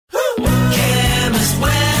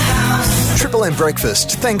Triple M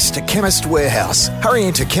breakfast thanks to Chemist Warehouse. Hurry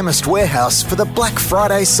into Chemist Warehouse for the Black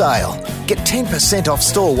Friday sale. Get 10% off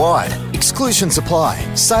store-wide. Exclusions apply.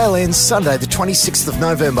 Sale ends Sunday the 26th of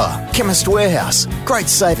November. Chemist Warehouse. Great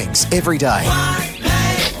savings every day. All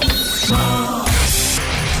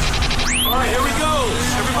right, here we go.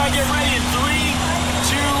 Everybody get ready in 3,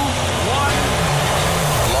 2, 1.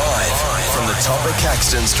 Live from the top of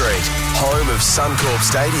Caxton Street, home of Suncorp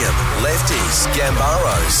Stadium, Lefties,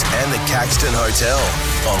 Gambaros and the Caxton Hotel.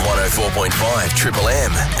 On 104.5 Triple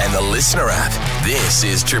M and the Listener app. This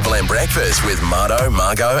is Triple M Breakfast with Marto,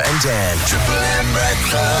 Margot and Dan. Triple M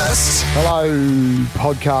Breakfast. Hello,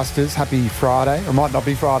 podcasters. Happy Friday. It might not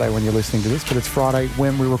be Friday when you're listening to this, but it's Friday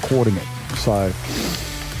when we're recording it. So,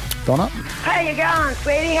 Donna? How you going,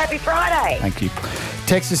 sweetie? Happy Friday. Thank you.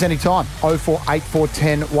 Text us anytime,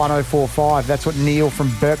 048410 1045. That's what Neil from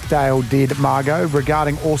Birkdale did, Margot,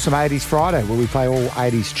 regarding Awesome 80s Friday, where we play all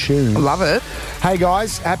 80s tunes. Love it. Hey,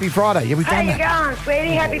 guys, happy Friday. Yeah, we've How done you that. going,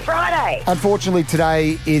 sweetie? Happy Friday. Unfortunately,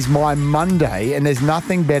 today is my Monday, and there's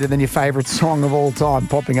nothing better than your favourite song of all time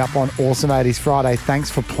popping up on Awesome 80s Friday. Thanks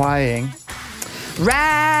for playing.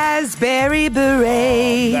 Raspberry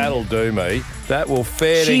beret. That'll do me. That will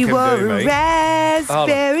fair She dinkum wore do a me.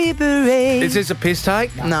 raspberry beret. Is this a piss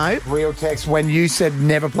take? No. Real text, when you said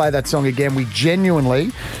never play that song again, we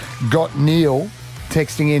genuinely got Neil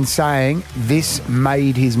texting in saying this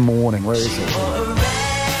made his morning. Where is it?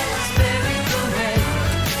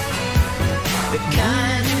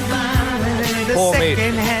 Poor Mitch.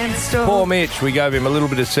 Second-hand store. Poor Mitch. We gave him a little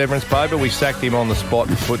bit of severance pay, but we sacked him on the spot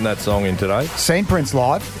for putting that song in today. Seen Prince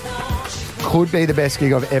live. Could be the best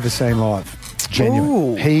gig I've ever seen live. Genuine.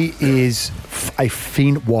 Ooh. He is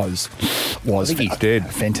was. I think he's dead.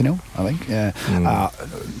 Fentanyl, I think. Yeah.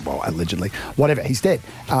 Well, allegedly. Whatever. He's dead.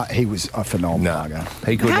 He was a phenomenal. No,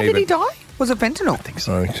 he couldn't How even. did he die? Was it fentanyl? I think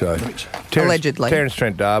so. I think so. Allegedly. Terence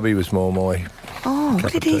Trent D'Arby was more my... Oh,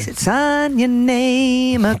 what did he say? Sign your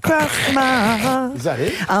name across my heart. Is that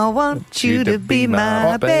it? I want you to be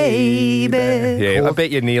my baby. Yeah, I bet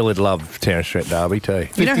you Neil would love Terence Trent D'Arby too.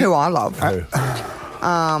 You know who I love?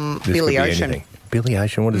 This Billy could be Ocean. anything. Billy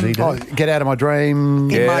Ocean, what does he do? Oh, get out of my dream.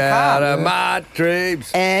 In my out car. of my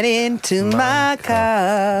dreams. And into my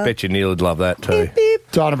car. Bet you Neil would love that too. Beep,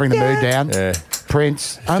 beep. Trying to bring the mood down. Yeah.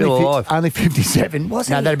 Prince, Still alive. only 57. Was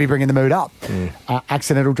Now he? that'd be bringing the mood up.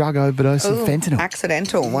 Accidental drug overdose of Ooh, fentanyl.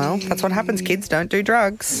 Accidental. Well, that's what happens. Kids don't do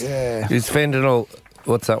drugs. Yeah. Is fentanyl...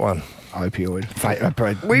 What's that one? Opioid.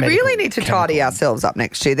 We really need to tidy ourselves up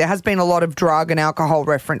next year. There has been a lot of drug and alcohol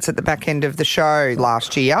reference at the back end of the show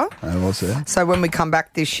last year. What's that? So when we come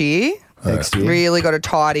back this year, Next year. really got to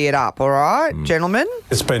tidy it up, all right, gentlemen?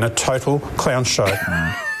 It's been a total clown show.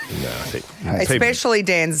 Especially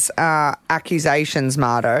Dan's accusations,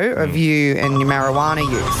 Marto, of you and your marijuana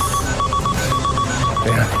use.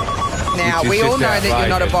 Now, Which is we all just know that you're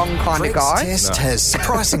not a outrageous. bong kind of Brett's guy. test has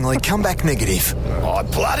surprisingly come back negative. I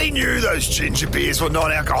bloody knew those ginger beers were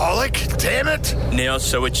non-alcoholic. Damn it. Now,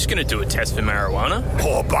 so we're just going to do a test for marijuana?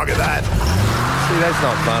 Oh, bugger that. See, that's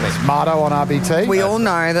not funny. Marto on RBT. We all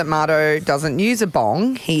know that Marto doesn't use a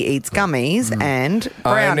bong. He eats gummies and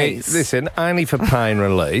brownies. Only for pain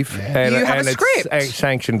relief. And, You have and a script. It's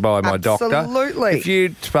sanctioned by my doctor. Absolutely. If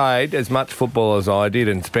you played as much football as I did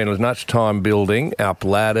and spent as much time building up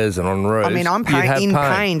ladders and on roofs, I mean, I'm you'd have in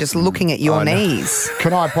pain just looking at your I know. knees.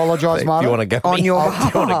 Can I apologise, Marto? Do you want to go? On your Do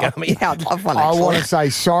you want to gummy? Yeah, I'd love one, I actually. want to say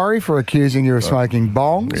sorry for accusing you of smoking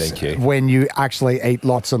bongs Thank you. when you actually eat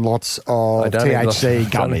lots and lots of I don't eat lots THC of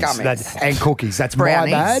gummies. gummies. And cookies. That's my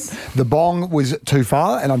Brownies. bad. The bong was too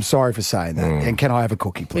far, and I'm sorry for saying that. And can I have a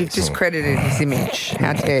cookie, please? You've discredited his image.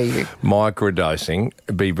 How dare you? Microdosing.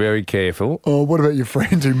 Be very careful. Oh, what about your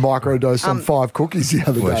friend who microdosed on 5 cookies the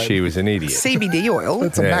other Well, day? she was an idiot. CBD oil.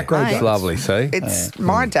 It's a macro Mate. It's dose. lovely, see? It's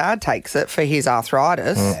my dad takes it for his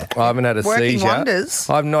arthritis. I haven't had a Working seizure. wonders.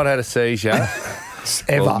 I've not had a seizure.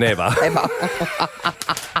 Ever. Well, never.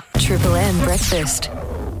 Triple M breakfast.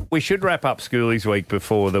 We should wrap up Schoolies Week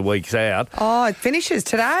before the week's out. Oh, it finishes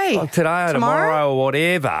today. Today or tomorrow or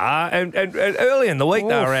whatever. And early in the week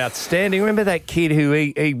they were outstanding. Remember that kid who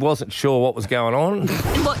he wasn't sure what was going on?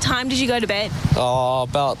 What time did you go to bed?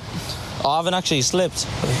 I haven't actually slept.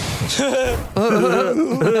 He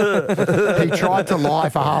tried to lie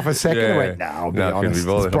for half a second and went, no, I'll be couldn't honest. be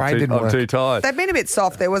bothered. His brain didn't I'm work. too tired. They've been a bit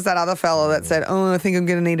soft. There was that other fella that said, I think I'm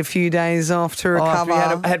going to need a few days off to recover. If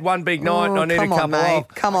you had one big night and I need a come on, couple mate. off.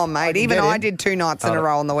 Come on, mate. Even get I him. did 2 nights in a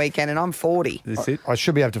row on the weekend and I'm 40. That's it. I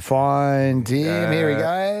should be able to find him. Here we go.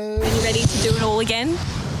 Are you ready to do it all again?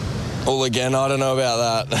 Well, again, I don't know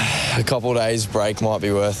about that. A couple of days break might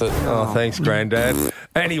be worth it. Oh, thanks, Grandad.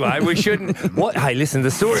 Anyway, we shouldn't... What? Hey, listen,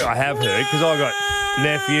 the story I have heard, because I got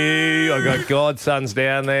nephew, I got godsons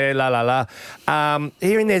down there,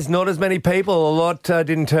 hearing there's not as many people. A lot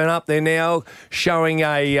didn't turn up. They're now showing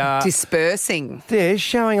a... dispersing. They're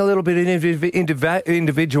showing a little bit of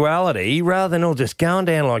individuality rather than all just going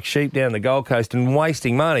down like sheep down the Gold Coast and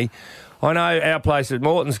wasting money. I know our place at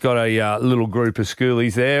Morton's got a little group of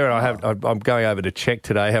schoolies there, and I'm going over to check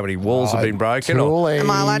today how many walls have been broken.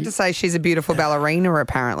 Am I allowed to say she's a beautiful ballerina,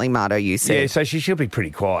 apparently, Marto, you said? Yeah, so she should be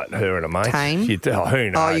pretty quiet, her and her mate. Tame?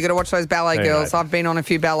 Who knows? Oh, you got to watch those ballet Who girls. knows? I've been on a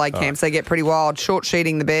few ballet camps. They get pretty wild. Short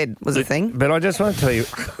sheeting the bed was a thing. But I just want to tell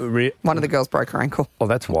you... One of the girls broke her ankle. Oh,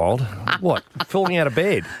 that's wild. What? Falling out of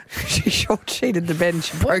bed? She short sheeted the bed and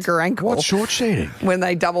she broke her ankle. What's short sheeting? When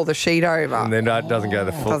they double the sheet over. And then it doesn't go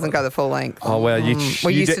the full... Doesn't go the full length. Oh, well,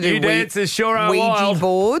 we used to do dancers sure are Ouija wild.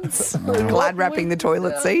 boards, glad wrapping the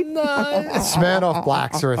toilet seat. Smirnoff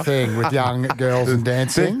blacks are a thing with young girls and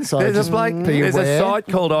dancing. So There's just a site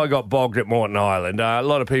called I Got Bogged at Morton Island. A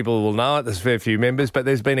lot of people will know it. There's a fair few members, but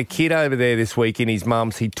there's been a kid over there this week in his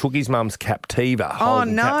mum's. He took his mum's Captiva.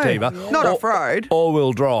 Holden Captiva. Not off-road.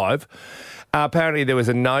 All-wheel drive. Apparently there was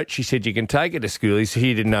a note. She said you can take it to schoolies.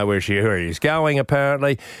 He didn't know where he was going,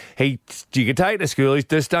 apparently. You can take it to schoolies,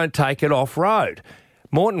 just don't take it off-road.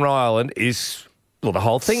 Morton Island is... Well, the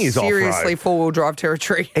whole thing is off-road. Seriously, four-wheel drive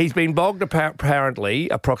territory. He's been bogged apparently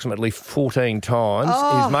approximately 14 times.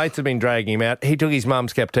 Oh. His mates have been dragging him out. He took his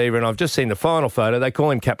mum's Captiva, and I've just seen the final photo. They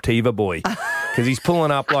call him Captiva Boy because he's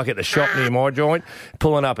pulling up like at the shop near my joint,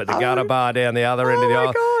 pulling up at the gutter bar down the other end of the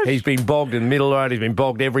aisle. Gosh. He's been bogged in the middle road. He's been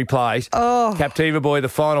bogged every place. Oh. Captiva Boy, the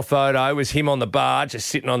final photo was him on the bar, just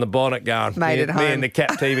sitting on the bonnet going, Made it me home. and the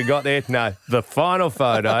Captiva got there. No, the final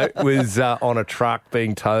photo was on a truck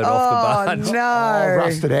being towed off the barge. No.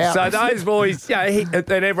 Rusted out. So those boys, and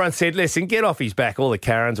everyone said, listen, get off his back. All the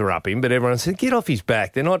Karens were up him, but everyone said, get off his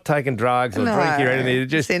back. They're not taking drugs or drinking or anything.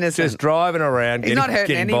 They're just driving around. He's not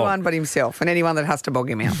hurting anyone bogged. but himself and anyone that has to bog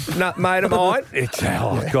him out. No, mate of mine.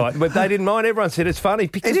 Oh, God. But they didn't mind. Everyone said it's funny.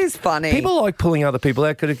 Because It is funny. People like pulling other people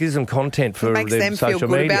out because it gives them content for It makes their them social feel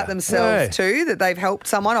good media. about themselves too, that they've helped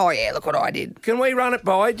someone. Oh, yeah, look what I did. Can we run it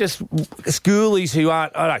by just schoolies who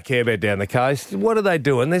aren't, I don't care about down the coast. What are they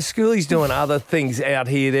doing? There's schoolies doing other things out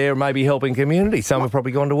here, there, maybe helping community. Some have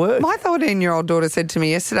probably gone to work. My 13-year-old daughter said to me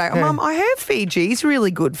yesterday, Mum, I heard Fiji's really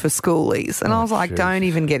good for schoolies. And I was like, don't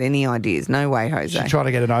even get any ideas. No way, Jose. She's trying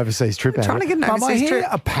to get an overseas trip out. Trying to get an Mum, I overseas hear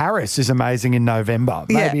trip. Paris is amazing in November.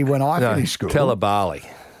 Maybe when I finish school. Tell her Bali.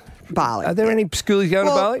 Bali. Are there any schoolies going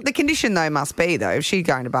to Bali? The condition, though, must be, though, if she's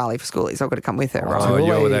going to Bali for schoolies, I've got to come with her, right? Oh,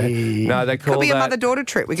 you're there. Toolie. No, they call Could be a that... mother-daughter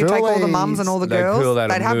trip. We could take all the mums and all the They girls. call that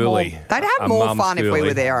a They'd have more. moolie. They'd have A more mum fun if we schoolie.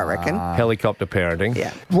 were there, I reckon. Helicopter parenting.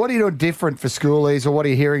 Yeah. What are you doing different for schoolies, or what are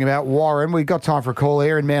you hearing about? Warren, we've got time for a call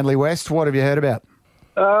here in Manly West. What have you heard about?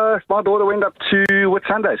 My daughter went up to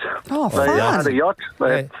Whitsundays. Oh, They fun. had a yacht.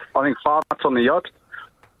 They had, I think, 5 nights on the yacht.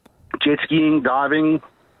 Jet skiing, diving,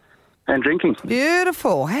 and drinking.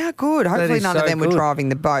 Beautiful. How good. Hopefully is none of so them were good. driving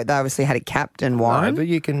the boat. They obviously had a captain, No, Warren. but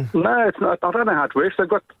you can... No, it's not. I don't know how it works. They've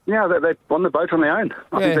got, they're on the boat on their own.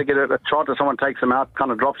 I Yeah. think they get a charter. Someone takes them out,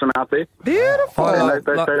 kind of drops them out there. Beautiful. And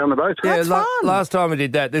they stay on the boat. Yeah, That's fun. last time I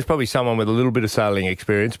did that, there's probably someone with a little bit of sailing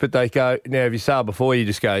experience, but they go, now, if you sail before, you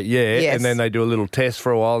just go, Yes. and then they do a little test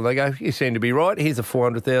for a while, and they go, you seem to be right. Here's a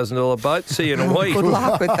 $400,000 boat. See you in a week. Good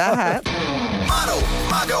luck with that. Muddle,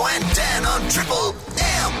 Margo and Dan on Triple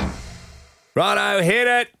M. Righto, hit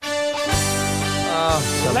it.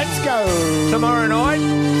 Let's go. Tomorrow night.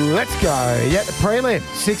 Let's go. Yeah, the prelim,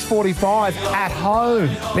 6:45 at home.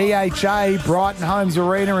 BHA, Brighton Homes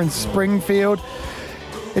Arena in Springfield.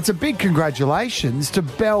 It's a big congratulations to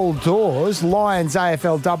Belle Dawes, Lions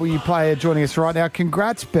AFLW player joining us right now.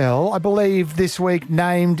 Congrats, Belle. I believe this week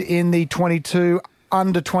named in the 22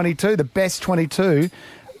 under 22, the best 22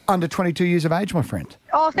 under 22 years of age, my friend.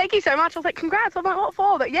 Oh, thank you so much. I was like, congrats. I'm like, what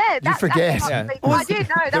for? But yeah, You forget. I did.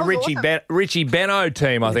 No, that The was awesome. Richie Benno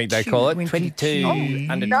team, I think they call it. 22.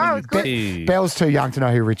 Under no, it's good. Belle's too young to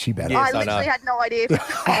know who Richie Benno I is. literally had no idea.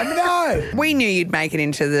 I know. We knew you'd make it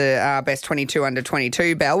into the best 22 under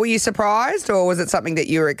 22, Belle. Were you surprised, or was it something that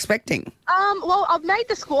you were expecting? Well, I've made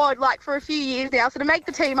the squad like for a few years now, so to make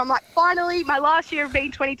the team, I'm like, finally, my last year of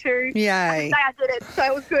being 22. Yay. I did it, so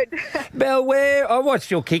it was good. Belle, I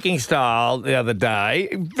watched your kicking style the other day.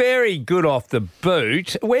 Very good off the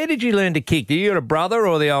boot. Where did you learn to kick? Do you got a brother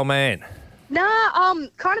or the old man? Nah,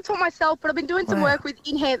 kind of taught myself, but I've been doing some work with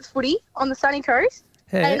Enhanced Footy on the sunny coast.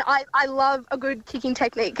 Yeah. And I love a good kicking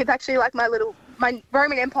technique. It's actually like my my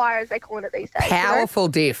Roman Empire, as they call it these days. Powerful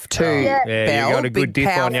diff too. Yeah. Belle, you got a good big,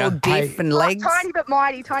 diff on powerful you. diff and legs. Tiny but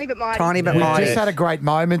mighty, tiny but mighty. Tiny but We mighty. just had a great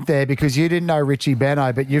moment there because you didn't know Richie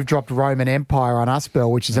Benno, but you've dropped Roman Empire on us,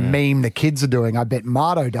 Belle, which is a meme the kids are doing. I bet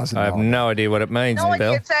Marto doesn't I have know. no idea what it means, No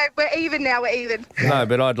Belle. idea. So we're even now. We're even. No,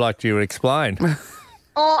 but I'd like you to explain.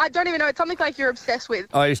 Oh, I don't even know. It's something like you're obsessed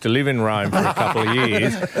with. I used to live in Rome for a couple of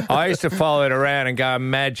years. I used to follow it around and go,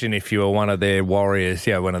 imagine if you were one of their warriors,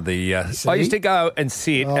 one of the... I used to go and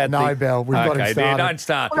sit at no, the... Belle, we've got him Okay, started. don't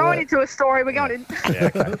start. We're going into a story. We're going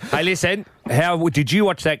in. Hey, listen, how did you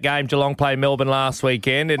watch that game, Geelong play Melbourne last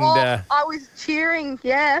weekend? And I was cheering,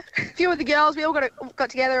 yeah. A few of the girls, we all got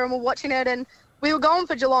together and were watching it, and we were going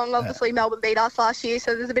for Geelong. Obviously, Melbourne beat us last year,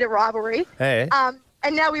 so there's a bit of rivalry. Hey.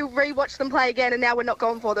 And now we rewatch them play again, and now we're not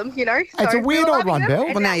going for them, So It's a weird we were old one, loving them, Belle.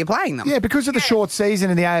 and Well, now you're playing them. Yeah, because of the short season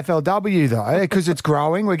in the AFLW, though, because it's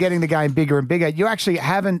growing, we're getting the game bigger and bigger. You actually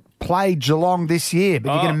haven't played Geelong this year,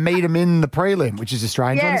 but you're going to meet them in the prelim, which is a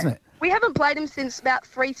strange one, isn't it? We haven't played them since about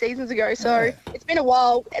 3 seasons ago, so it's been a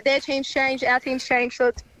while. Their team's changed, our team's changed, so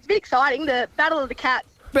it's a bit exciting. The Battle of the Cats.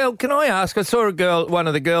 Belle, can I ask? I saw one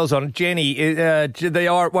of the girls on, Jenny, an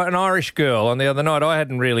Irish girl on the other night. I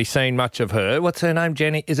hadn't really seen much of her. What's her name,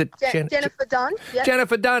 Jenny? Is it Jennifer Dunn. Yep.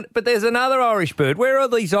 Jennifer Dunn? But there's another Irish bird. Where are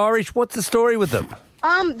these Irish? What's the story with them?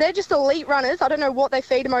 They're just elite runners. I don't know what they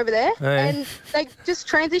feed them over there. Hey. And they just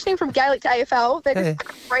transitioning from Gaelic to AFL. They're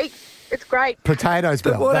just freaks. It's great. Potatoes,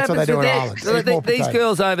 Belle. That's what they do in Ireland. These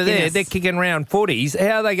girls over there, Yes. they're kicking around footies.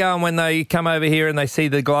 How are they going when they come over here and they see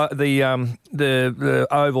the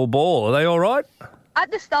oval ball? Are they all right?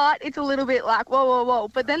 At the start, it's a little bit like, whoa, whoa, whoa.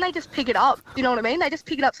 But then they just pick it up. You know what I mean? They just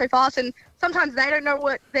pick it up so fast. And sometimes they don't know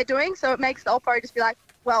what they're doing. So it makes the oppo just be like,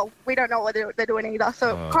 well, we don't know what they're doing either.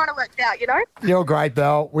 So it kind of worked out, You're great,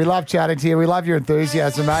 Belle. We love chatting to you. We love your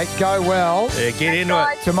enthusiasm, mate. Go well. Yeah, get into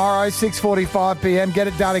it. Tomorrow, 6:45 p.m. Get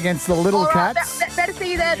it done against the Little All right, Cats. better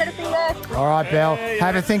see you there. All right, Belle.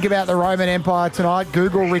 Have a think about the Roman Empire tonight.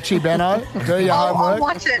 Google Richie Benno. Do your I'll homework.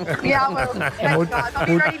 watch it. Yeah, I will. Thanks, guys. I'll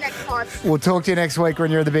be ready next time. We'll talk to you next week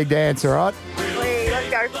when you're in the big dance, all right? Please,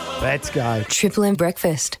 let's go. Let's go. Triple M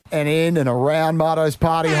breakfast. And in and around Marto's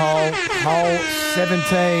party hole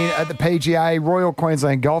 17 at the PGA Royal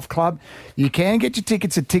Queensland Golf Club. You can get your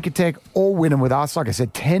tickets at Ticket Tech or win them with us. Like I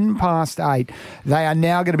said, 8:10. They are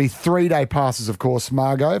now going to be 3-day passes, of course,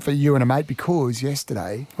 Margot, for you and a mate, because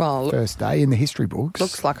yesterday, first day in the history books.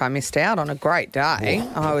 Looks like I missed out on a great day.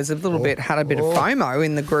 I was had a bit of FOMO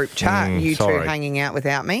in the group chat. You two hanging out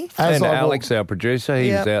without me. And Alex, our producer,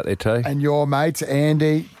 he was out there too. And your mates,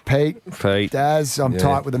 Andy, Pete, Daz. I'm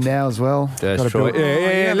tight with them now as well. That's right.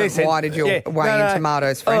 Yeah, listen. Why did you weigh into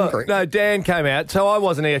Marto's friend group? No, Dan came out, so I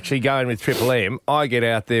wasn't actually going with Triple M. I get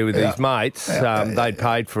out there with these mates. They'd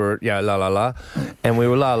paid for it, la la la, and we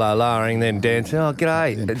were la la la, and then Dan said, "Oh,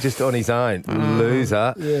 g'day," just on his own,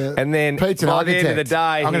 loser. Yeah. And then Pete's by the end of the day,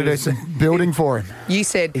 I'm going to do some building for him. You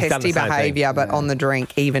said pesty behaviour, but on the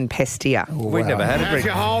drink, even pestier. We've never had a drink.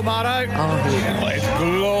 Your hole, Marto. It's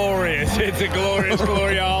glorious. It's a glorious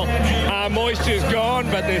glory hole. Moisture's gone,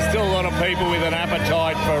 but there's still a lot of people with an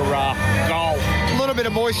appetite for golf. A little bit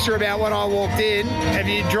of moisture about when I walked in. Have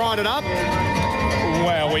you dried it up?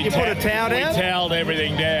 Well, we put a towel down? We toweled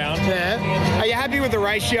everything down. Yeah. Are you happy with the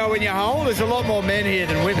ratio in your hole? There's a lot more men here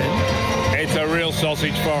than women. It's a real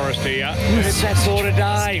sausage forest here. It's that sort of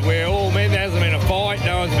day. We're all men. There hasn't been a fight.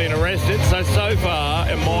 No one's been arrested. So far,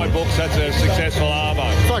 in my books, that's a successful arvo.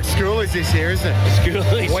 It's like schoolies this year, isn't it?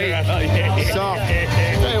 Schoolies. Soft.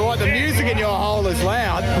 Tell you what, the music in your hole is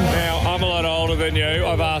loud. Now, I'm a lot older than you.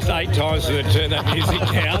 I've asked 8 times to turn that music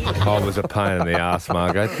down. I was a pain in the ass,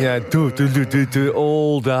 Margaret. Do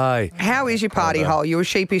all day. How is your party hole? You were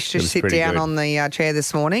sheepish to sit down on the chair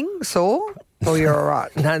this morning, sore? Or you're all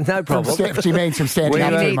right? No problem. She means from standing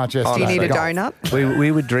up too much yesterday. Do you need a donut?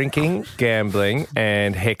 We were drinking, gambling,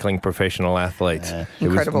 and heckling professional athletes. It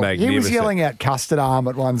Incredible. was magnificent. He was yelling out custard arm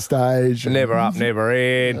at one stage. Never up, never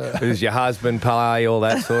in. Does your husband play? All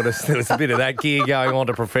that sort of stuff. There was a bit of that gear going on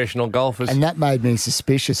to professional golfers. And that made me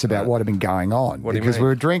suspicious about what had been going on. What do you because mean? we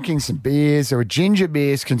were drinking some beers. There were ginger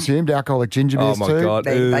beers consumed, alcoholic ginger beers too. Oh, my God.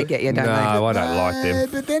 They get you, don't they? No, I don't like them.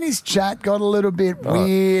 But then his chat got a little bit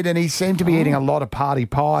weird, and he seemed to be eating a lot of party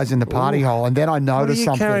pies in the party hole. And then I noticed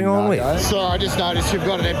something. carrying on with? So I just noticed you've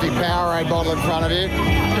got an empty Powerade bottle in front of you.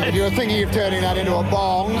 If you're thinking of turning that into a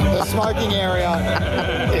bong, the smoking area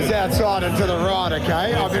is outside and to the right,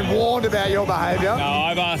 okay? I've been warned about your behaviour. No,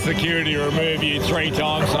 I've asked security to remove you 3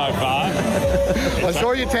 times so far. I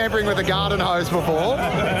saw you tampering with a garden hose before.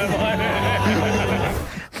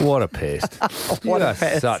 What a pest. What You a are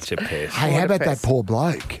pest. such a pest. Hey, how What a about that pest. poor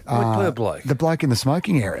bloke? What poor bloke? The bloke in the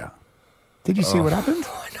smoking area. Did you see what happened?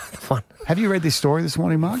 I know the fun. Have you read this story this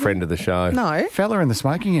morning, Margaret? Friend of the show. No. Fella in the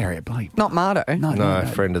smoking area, bloody. Not Mardo. No,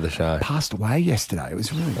 friend of the show. Passed away yesterday. It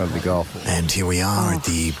was really Of the golf. And here we are at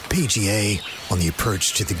the PGA on the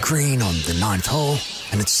approach to the green on the 9th hole,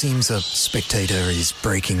 and it seems a spectator is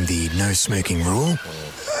breaking the no smoking rule.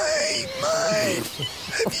 Hey, mate,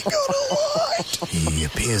 have you got a light? He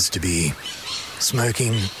appears to be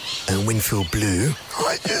smoking a Winfield Blue.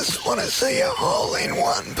 I just want to see a hole in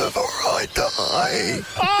one before I die.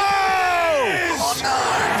 Oh no!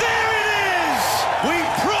 There it is! We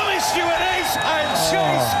promised you an ace, and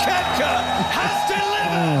Chase Koepka has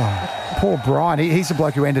delivered. Poor Brian. He's the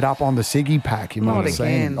bloke who ended up on the Siggy pack. You might Not have seen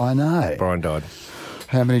again. him. I know. Brian died.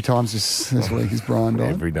 How many times this week has Brian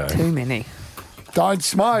died? Every day. Too many. Don't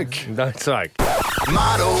smoke. Don't smoke.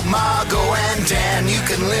 Mardo, Margo, and Dan. You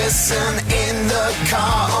can listen in the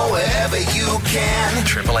car or wherever you can.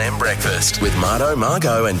 Triple M Breakfast with Mardo,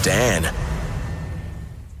 Margo, and Dan.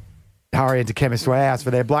 Hurry into Chemist Warehouse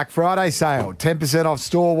for their Black Friday sale. 10% off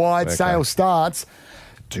store-wide. Okay. Sale starts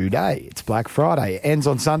today. It's Black Friday. Ends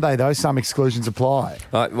on Sunday, though. Some exclusions apply.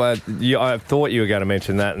 I thought you were going to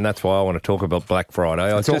mention that, and that's why I want to talk about Black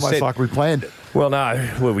Friday. It's almost like we planned it. Well, no.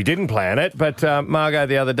 Well, we didn't plan it, but Margo,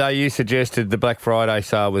 the other day you suggested the Black Friday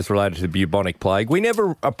sale was related to the bubonic plague. We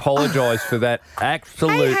never apologised for that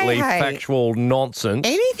absolutely Hey. factual nonsense.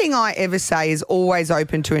 Anything I ever say is always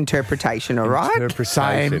open to interpretation, all right?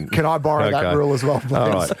 Same. Can I borrow that rule as well, please? All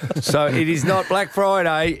right. So it is not Black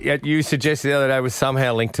Friday. You suggested the other day was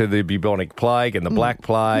somehow linked to the bubonic plague and the black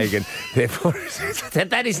plague, and therefore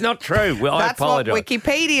that is not true. Well, That's I apologise. what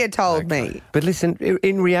Wikipedia told me. But listen,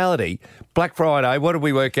 in reality, Black Friday, what did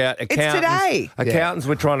we work out? today. Accountants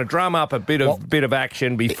were trying to drum up a bit of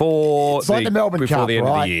action before It's like the Melbourne Cup, the end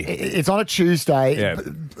right? of the year. It's on a Tuesday. Yeah.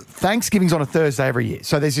 Thanksgiving's on a Thursday every year.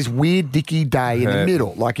 So there's this weird dicky day in the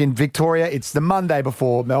middle. Like in Victoria, it's the Monday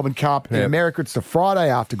before Melbourne Cup. In Yeah. America, it's the Friday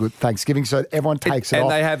after Good Thanksgiving. So everyone takes it off.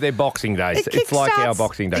 And they have their Boxing Days. It's like our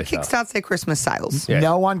Boxing Day It stuff. kickstarts their Christmas sales. Yeah.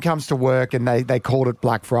 No one comes to work, and they called it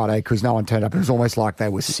Black Friday because no one turned up. It was almost like they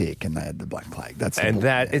were sick and they had the Black Plague.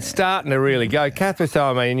 It's starting to really go. Kath was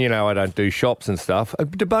telling me, I don't do shops and stuff.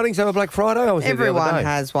 Do Bunnings have a Black Friday? I was there the other Everyone day.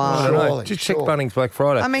 has one. I don't know. Surely, Just check sure. Bunnings Black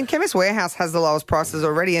Friday. I mean, Chemist Warehouse has the lowest prices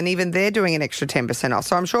already, and even they're doing an extra 10% off.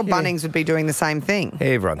 So I'm sure Bunnings would be doing the same thing.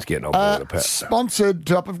 Everyone's getting on board with it. Sponsored,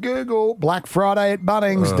 top of Google, Black Friday at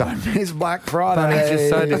Bunnings. Don't miss Black Friday. Bunnings is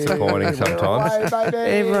so disappointing sometimes. Away, baby.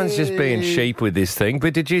 Everyone's just being sheep with this thing.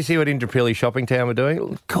 But did you see what Indooroopilly Shopping Town were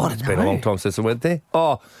doing? God, it's been a long time since I went there.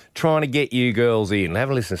 Oh, trying to get you girls in. Have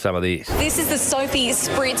a listen to some of this. This is the Sophie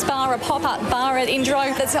Spritz Bar, a pop-up bar at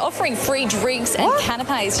Indro that's offering free drinks and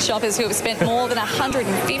canapes to shoppers who have spent more than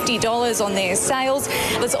 $150 on their sales.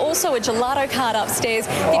 There's also a gelato cart upstairs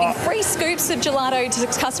giving free scoops of gelato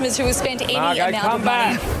to customers who have spent any amount of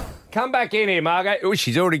money. Come back in here, Margo. Oh,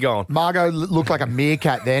 she's already gone. Margo looked like a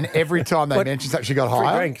meerkat then. Every time they mentioned that, she got Free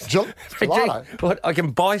higher. drinks. Free Gelato. drink. What? I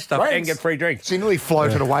can buy stuff and get free drinks. She nearly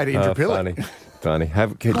floated away to Indooroopilly. Funny.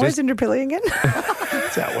 Where's Indooroopilly again?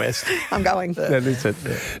 It's out west. I'm going. Now, listen,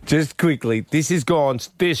 just quickly, this has gone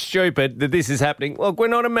this stupid that this is happening. Look, we're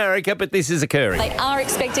not America, but this is occurring. They are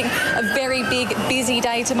expecting a very big, busy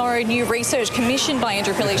day tomorrow. New research commissioned by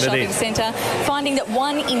Indooroopilly Shopping Centre finding that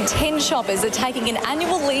 1 in 10 shoppers are taking an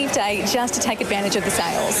annual leave day just to take advantage of the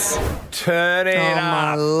sales. Turn it up. Oh,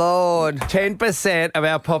 my Lord. 10% of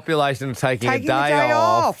our population are taking a day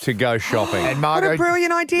off to go shopping. And What Margo, a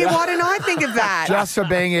brilliant idea. Why didn't I think of that? just for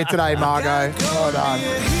being here today, Margo. Well done.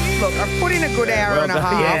 Look, I've put in a good hour and a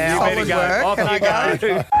half. Yeah, you better solid go. work. Off Can you I go? go.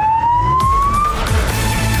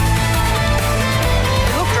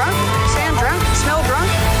 You look drunk, sound drunk, smell drunk.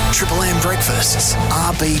 Triple M Breakfast's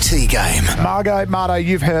RBT game. Margo,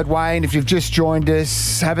 you've heard Wayne. If you've just joined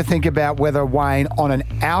us, have a think about whether Wayne on an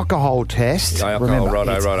alcohol test. Alcohol, remember,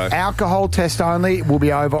 righto. it's alcohol test only will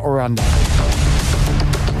be over or under.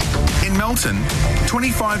 In Melton,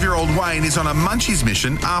 25-year-old Wayne is on a munchies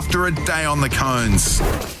mission after a day on the cones.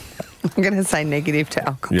 I'm going to say negative to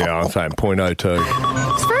alcohol. Yeah, I'm saying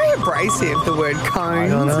 0.02. It's very abrasive, the word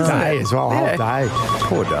cones, isn't Day it? as well, whole day.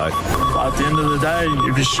 Poor Dave. At the end of the day,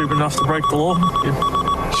 if you're stupid enough to break the law,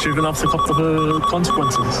 you're stupid enough to cop the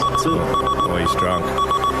consequences. That's it. Oh, he's drunk.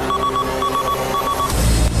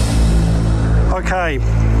 Okay,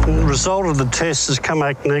 the result of the test has come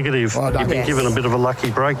back negative. Well done. You've been Yes. given a bit of a lucky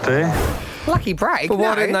break there. Lucky break. But why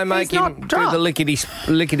No, didn't they make he's him not do drunk. the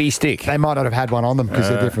lickety stick? They might not have had one on them because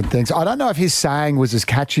they're different things. I don't know if his saying was as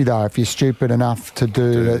catchy, though, if you're stupid enough to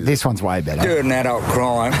do this one's way better. Do an adult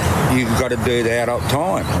crime, you've got to do the adult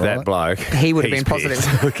time. That bloke. He would have he's been positive.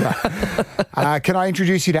 pissed. Can I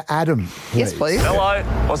introduce you to Adam? Yes, please. Hello,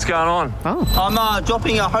 what's going on? I'm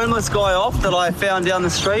dropping a homeless guy off that I found down the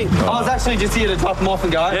street. I was actually just here to drop him off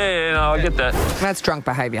and go. Yeah, no, I get that. That's drunk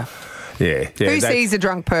behaviour. Yeah. Who sees a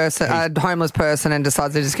drunk person, a homeless person, and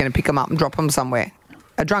decides they're just going to pick them up and drop them somewhere?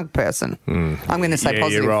 A drunk person. I'm going to say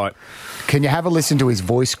positive. You're right. Can you have a listen to his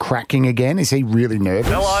voice cracking again? Is he really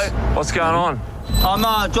nervous? Hello, what's going on?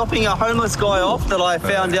 I'm dropping a homeless guy off that I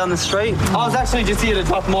found down the street. I was actually just here to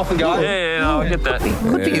drop him off and go. Yeah, no, I get that.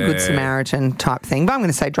 Could be a good Samaritan type thing, but I'm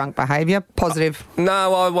going to say drunk behaviour. Positive.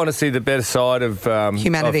 No, I want to see the better side of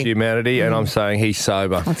Humanity. and I'm saying he's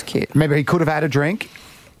sober. That's cute. Remember, he could have had a drink.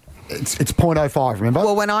 It's 0.05, remember?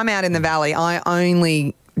 Well, when I'm out in the valley, I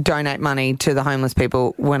only donate money to the homeless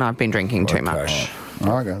people when I've been drinking too much.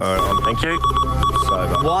 All right, guys. Thank you.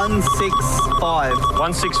 Sober. 165.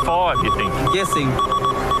 165, you think? Guessing.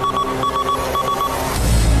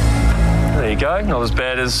 There you go. Not as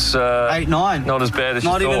bad as... 8-9. Not as bad as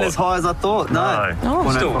Not you even thought. as high as I thought. No.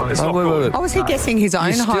 Still, it's not good. Oh, was he guessing his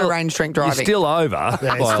own high-range drink driving? You're still over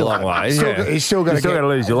by a long way. He's still got to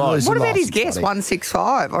lose your life. What about his guess?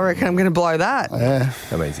 165. I reckon I'm going to blow that. Yeah.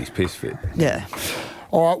 That means he's piss fit. Yeah.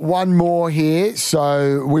 All right, one more here.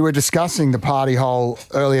 So we were discussing the party hole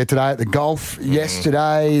earlier today at the golf.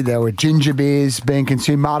 Yesterday, there were ginger beers being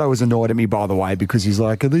consumed. Marto was annoyed at me, by the way, because he's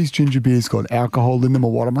like, are these ginger beers got alcohol in them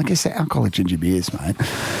or what? I'm like, yes, they're alcoholic ginger beers, mate.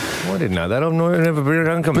 I didn't know that. I've never been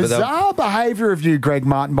drunk them. Bizarre behaviour of you, Greg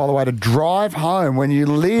Martin, by the way, to drive home when you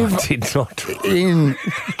live in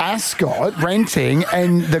Ascot renting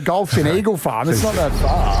and the golf's in Eagle Farm. It's not that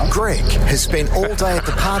far. Greg has spent all day at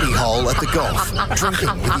the party hole at the golf,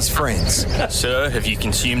 drinking with his friends. Sir, have you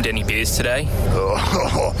consumed any beers today? No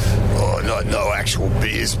actual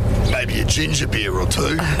beers. Maybe a ginger beer or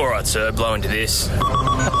two. All right, sir, blow into this. All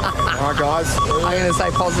right, guys. I'm going to say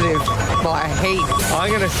positive by a heap. I'm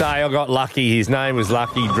going to say I got lucky. His name was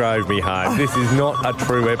Lucky, drove me home. This is not a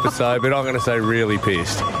true episode, but I'm going to say really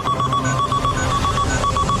pissed.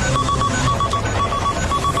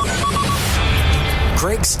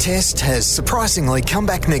 Greg's test has surprisingly come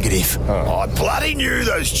back negative. I bloody knew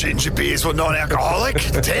those ginger beers were non-alcoholic.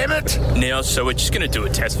 Damn it. Now, so we're just going to do a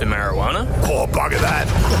test for marijuana? Oh, bugger that.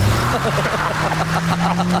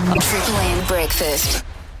 Triple M Breakfast.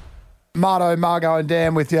 Marto, Margot and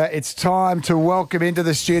Dan with you. It's time to welcome into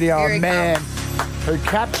the studio a man who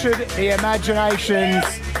captured the imaginations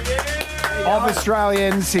of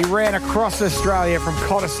Australians. He ran across Australia from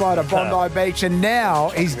Cottesloe to Bondi Beach, and now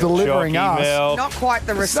he's delivering us. Not quite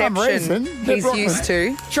the For some reception reason, they he's brought me used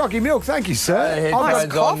to. Chalky milk, thank you, sir. Nice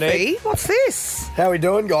coffee. What's this? How we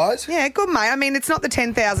doing, guys? Yeah, good, mate. I mean, it's not the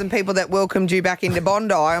 10,000 people that welcomed you back into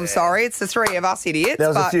Bondi. I'm sorry. It's the three of us idiots. There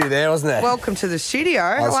was a but few there, wasn't there? Welcome to the studio.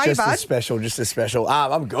 How are you, bud? Just as special.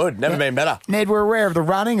 I'm good. Never been better. Ned, we're aware of the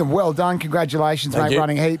running, and well done. Congratulations, Thank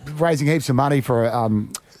mate, you. raising heaps of money for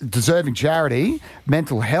deserving charity,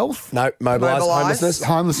 mental health. No, mobilised.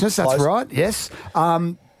 Homelessness, that's Close. right, yes.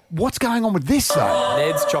 What's going on with this, though?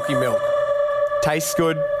 Ned's Chalky Milk. Tastes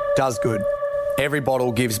good, does good. Every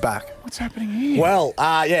bottle gives back. What's happening here? Well,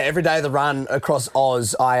 every day of the run across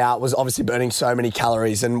Oz, I was obviously burning so many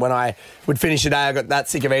calories. And when I would finish a day, I got that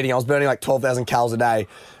sick of eating. I was burning like 12,000 calories a day.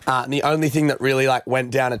 And the only thing that really went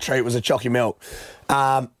down a treat was a Chalky Milk.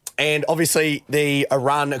 And obviously, a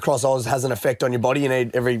run across Oz has an effect on your body. You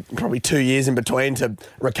need every probably 2 years in between to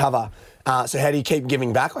recover. So how do you keep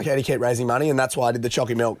giving back? How do you keep raising money? And that's why I did the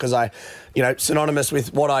Chalky Milk, because synonymous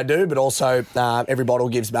with what I do, but also every bottle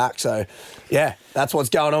gives back. So, yeah, that's what's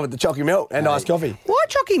going on with the Chalky Milk and iced coffee. Why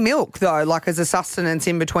Chalky Milk, though, as a sustenance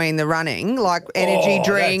in between the running? Like energy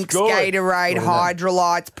drinks, Gatorade,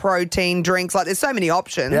 hydrolytes, protein drinks. There's so many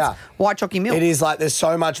options. Yeah. Why Chalky Milk? It is there's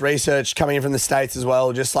so much research coming in from the States as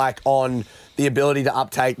well, just on the ability to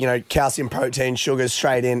uptake, calcium, protein, sugars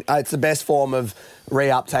straight in. It's the best form of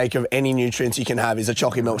reuptake of any nutrients you can have is a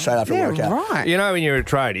Chalky Milk straight after a workout. Right. You know, when you're a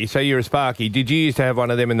tradie, so you're a Sparky, did you used to have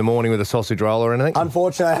one of them in the morning with a sausage roll or anything?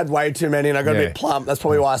 Unfortunately, I had way too many and I got a bit plump. That's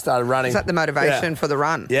probably why I started running. Is that the motivation for the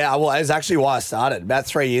run? Yeah, well, it's actually why I started. About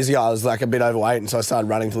 3 years ago, I was a bit overweight, and so I started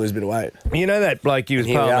running to lose a bit of weight. You know that bloke, he was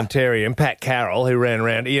parliamentarian, Pat Carroll, who ran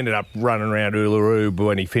around, he ended up running around Uluru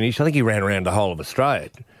when he finished. I think he ran around the whole of Australia.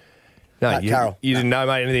 No, Pat Carroll. you didn't know,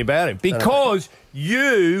 mate, anything about him because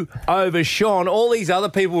you overshone. All these other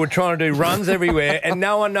people were trying to do runs everywhere, and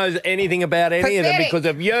no one knows anything about any of them because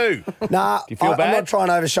of you. Nah, Do you feel bad? I'm not trying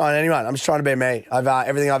to overshine anyone. I'm just trying to be me.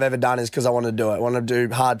 Everything I've ever done is because I want to do it. I want to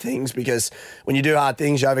do hard things because when you do hard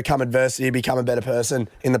things, you overcome adversity, you become a better person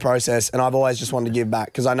in the process. And I've always just wanted to give back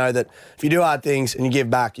because I know that if you do hard things and you give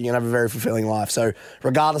back, you're going to have a very fulfilling life. So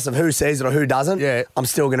regardless of who sees it or who doesn't, I'm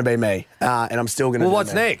still going to be me. And I'm still going to Well, do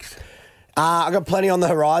what's me. next? I've got plenty on the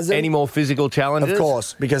horizon. Any more physical challenges? Of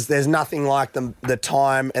course, because there's nothing like the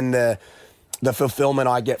time and the fulfillment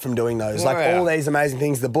I get from doing those. Like all these amazing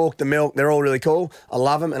things, the book, the milk, they're all really cool. I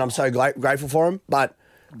love them and I'm so grateful for them. But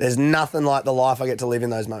there's nothing like the life I get to live in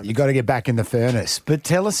those moments. You got to get back in the furnace. But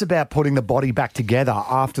tell us about putting the body back together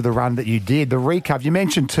after the run that you did. The recover, you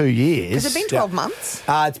mentioned 2 years. Has it been 12 months?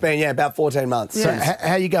 It's been, about 14 months. So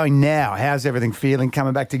how are you going now? How's everything feeling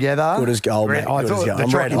coming back together? Good as gold, mate. I Good as thought gold. the I'm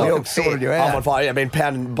chocolate red milk hot. sorted you out. I'm on fire. I've been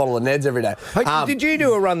pounding a bottle of Neds every day. Hey, did you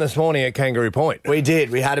do a run this morning at Kangaroo Point? We did.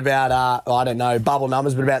 We had about, I don't know, bubble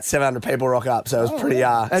numbers, but about 700 people rock up. So it was pretty...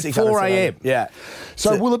 At 4 a.m? Yeah.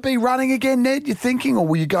 So will it be running again, Ned, you're thinking? Or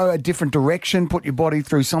will you go a different direction, put your body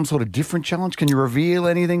through some sort of different challenge? Can you reveal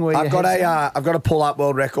anything? I've got a pull-up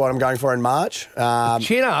world record I'm going for in March.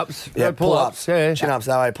 Chin-ups? Yeah, No pull-ups. Yeah. Chin-ups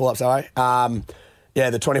that way, pull-ups that way. Yeah,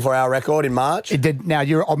 the 24-hour record in March. Now,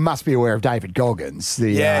 you must be aware of David Goggins.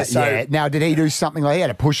 Now, did he do something like he had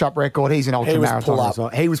a push-up record? He's an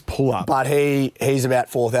ultra-marathon. He was pull-up. But he's about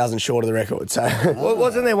 4,000 short of the record. So Well,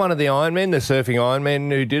 wasn't there one of the Ironmen, the surfing Ironmen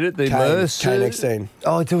who did it? The Merce? Kane Eckstein.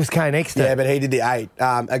 Oh, it was Kane Eckstein. Yeah, but he did the 8.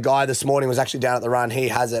 A guy this morning was actually down at the run. He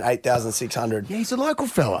has it 8,600. Yeah, he's a local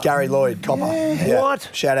fella. Gary Lloyd, Copper. Yeah. What?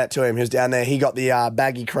 Shout out to him. He was down there. He got the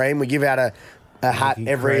baggy cream. We give out a hat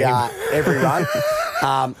every run.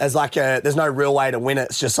 There's no real way to win it.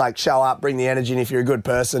 It's just like show up, bring the energy, and if you're a good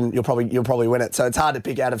person, you'll probably win it. So it's hard to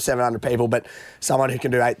pick out of 700 people, but someone who can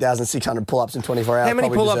do 8,600 pull-ups in 24 hours. How many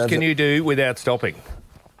probably pull-ups deserves can it. you do without stopping?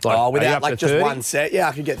 Without like just 30? one set. Yeah,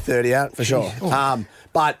 I could get 30 out for sure.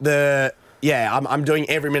 I'm doing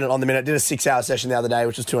every minute on the minute. Did a 6-hour session the other day,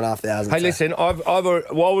 which was 2,500. Hey, listen,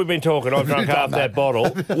 while we've been talking, I've drunk half that bottle.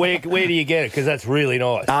 Where do you get it? Because that's really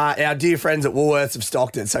nice. Our dear friends at Woolworths have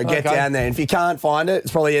stocked it, so get down there. And if you can't find it,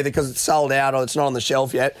 it's probably either because it's sold out or it's not on the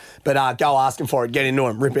shelf yet. But go asking for it. Get into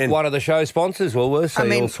them. Rip in. One of the show sponsors, Woolworths, so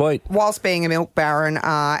you're all sweet. Whilst being a milk baron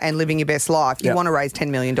and living your best life, you want to raise $10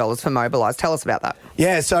 million for Mobilise. Tell us about that.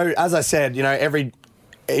 Yeah, so as I said,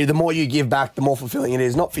 the more you give back, the more fulfilling it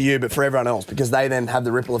is. Not for you, but for everyone else, because they then have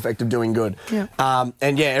the ripple effect of doing good. Yeah.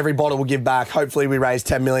 Every bottle will give back. Hopefully we raise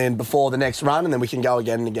 10 million before the next run, and then we can go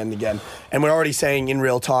again and again and again. And we're already seeing in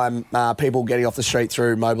real time people getting off the street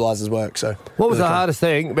through Mobilise's work. So, what was the hardest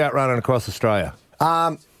thing about running across Australia?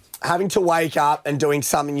 Having to wake up and doing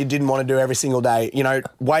something you didn't want to do every single day.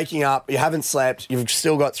 Waking up, you haven't slept, you've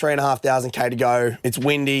still got 3,500 K to go. It's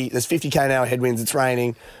windy, there's 50 K an hour headwinds, it's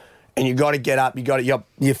raining. And you got to get up.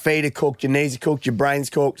 Your feet are cooked, your knees are cooked, your brain's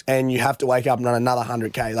cooked, and you have to wake up and run another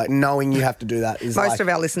 100K. Like knowing you have to do that is most of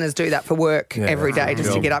our listeners do that for work every day,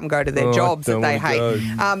 just to get up and go to their jobs that they hate.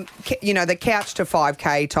 The couch to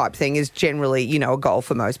 5K type thing is generally a goal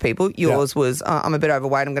for most people. Yours was I'm a bit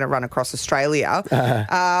overweight. I'm going to run across Australia.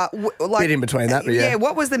 Bit in between that, but yeah.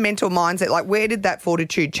 What was the mental mindset? Like, where did that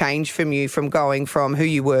fortitude change from you from going from who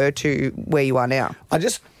you were to where you are now? I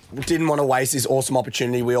just didn't want to waste this awesome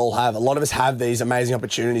opportunity we all have. A lot of us have these amazing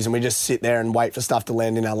opportunities and we just sit there and wait for stuff to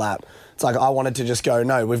land in our lap. It's like I wanted to just go,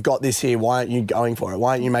 no, we've got this here. Why aren't you going for it? Why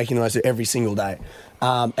aren't you making the most of it every single day?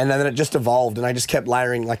 And then it just evolved and I just kept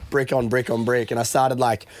layering like brick on brick on brick. And I started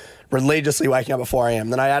like religiously waking up at 4 a.m.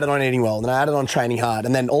 Then I added on eating well. Then I added on training hard.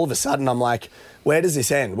 And then all of a sudden I'm like, where does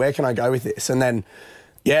this end? Where can I go with this? And then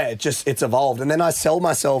it's evolved. And then I sell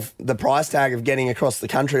myself the price tag of getting across the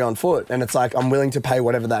country on foot. And it's like, I'm willing to pay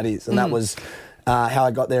whatever that is. And that was how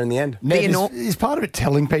I got there in the end. Ned, is part of it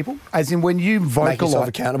telling people? As in when you vocalise... Make yourself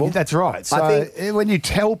accountable. That's right. So when you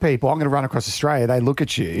tell people, I'm going to run across Australia, they look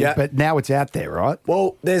at you. But now it's out there, right?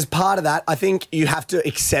 Well, there's part of that. I think you have to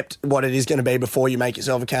accept what it is going to be before you make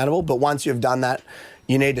yourself accountable. But once you've done that,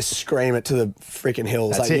 you need to scream it to the freaking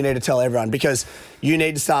hills. You need to tell everyone because you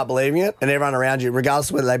need to start believing it and everyone around you, regardless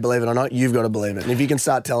of whether they believe it or not, you've got to believe it. And if you can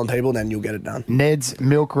start telling people, then you'll get it done. Ned's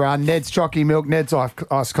Milk Run, Ned's Chocky Milk, Ned's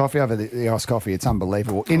Iced Coffee over the Iced Coffee. It's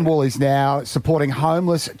unbelievable. In Woolies now, supporting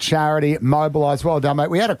homeless charity Mobilise. Well done, mate.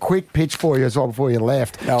 We had a quick pitch for you as well before you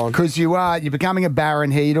left because you're becoming a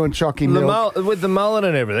baron here. You're doing Chocky Milk. With the mullet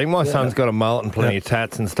and everything. My son's got a mullet and plenty of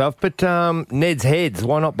tats and stuff. But Ned's heads,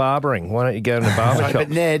 why not barbering? Why don't you go in the barber shop? But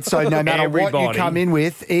Ned, so no matter what you come in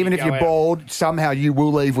with, even if you're bald, somehow now you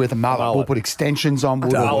will leave with a mullet. We'll put extensions on.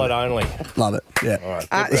 Mullet only. Love it. Yeah. All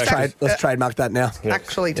right. Let's trademark that now.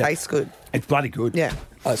 Actually tastes good. It's bloody good. Yeah.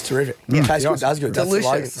 Oh, it's terrific. Yeah. Tastes good, does good.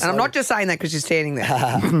 Delicious. And I'm not just saying that because you're standing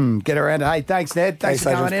there. Get around it. Hey, thanks, Ned. Thanks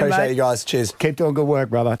for coming in, mate. Appreciate you guys. Cheers. Keep doing good work,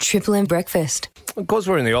 brother. Triple M breakfast. Of course,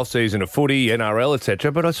 we're in the off-season of footy, NRL,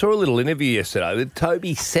 etc., but I saw a little interview yesterday with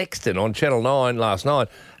Toby Sexton on Channel 9 last night.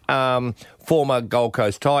 Former Gold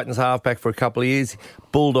Coast Titans halfback for a couple of years.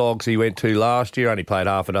 Bulldogs he went to last year, only played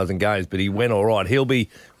half a dozen games, but he went all right. He'll be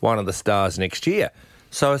one of the stars next year.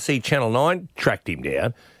 So I see Channel 9 tracked him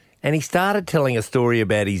down, and he started telling a story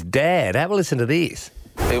about his dad. Have a listen to this.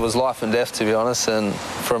 It was life and death, to be honest, and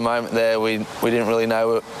for a moment there we didn't really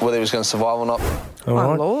know whether he was going to survive or not. All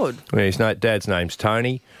right. Lord. Yeah, his dad's name's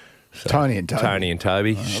Tony. So Tony and Toby. Tony and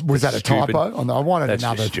Toby. Was that a Stupid. typo? I wanted That's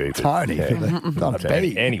another stupid. Tony. Yeah. Not a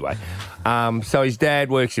B. Anyway, so his dad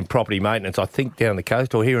works in property maintenance, I think, down the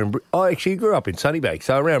coast or here in... actually, he grew up in Sunnybank,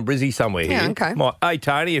 so around Brizzy somewhere here. Yeah, okay. Hey,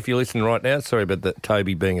 Tony, if you're listening right now, sorry about that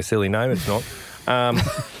Toby being a silly name, it's not.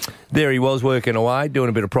 There he was working away, doing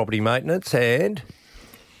a bit of property maintenance, and...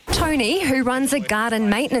 Tony, who runs a garden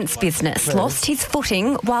maintenance business, lost his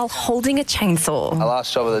footing while holding a chainsaw. Our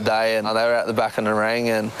last job of the day, and they were out the back in the ring,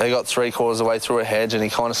 and they got 3/4 of the way through a hedge, and he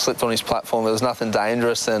kind of slipped on his platform. There was nothing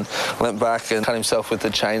dangerous, and went back and cut himself with the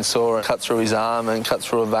chainsaw, and cut through his arm, and cut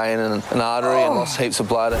through a vein and an artery, and lost heaps of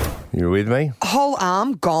blood. You with me? Whole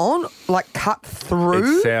arm gone, like cut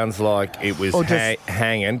through? It sounds like it was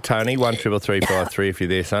hanging. Tony, 133353 if you're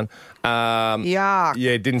there, son. Yeah,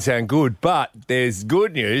 it didn't sound good, but there's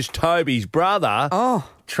good news. Toby's brother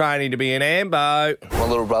training to be an ambo. My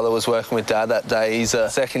little brother was working with Dad that day. He's a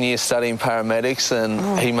second year studying paramedics,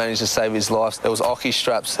 and he managed to save his life. There was Ocky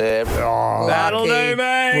straps there. That'll do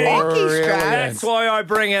me. Ocky straps? That's why I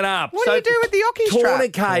bring it up. What do you do with the Ocky strap?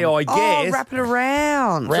 Tourniquet, I guess. Oh, wrap it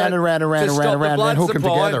around. Round and round and round and round and round, and hook them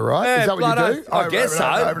together, right? Yeah, Is that what you do? I guess so.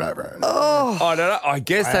 I don't know. I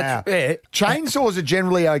guess that's it. Chainsaws are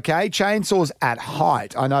generally okay. Chainsaws at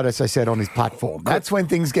height, I noticed they said on his platform. That's when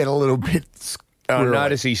things get a little bit... I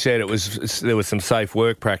noticed he said there was some safe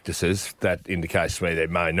work practices. That indicates to me there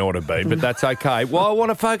may not have been, but that's okay. Well, I want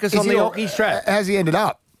to focus on the Ocky strap. How's he ended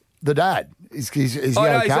up? The dad? Is he okay?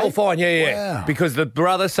 No, he's all fine, yeah. Wow. Because the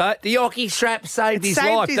brother said the Ocky strap saved his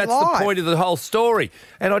life. That's the point of the whole story.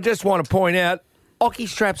 And I just want to point out, Ocky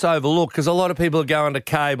straps overlooked because a lot of people are going to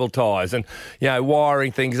cable ties and,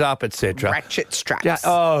 wiring things up, etc. Ratchet straps. Yeah,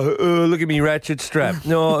 look at me ratchet strap.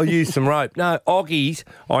 No, I'll use some rope. No, Ockies,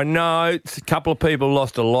 I know a couple of people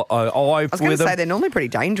lost a lot of eyes with them. I was going to say, they're normally pretty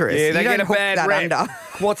dangerous. Yeah, they you get don't a bad hook that rep. under.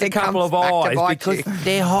 What's a couple of eyes? Because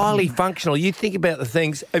they're highly functional. You think about the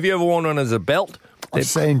things. Have you ever worn one as a belt? I've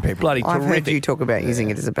seen people. Bloody I've terrific. heard you talk about using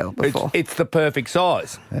it as a belt before. It's the perfect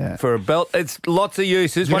size for a belt. It's lots of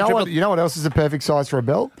uses. You know what else is the perfect size for a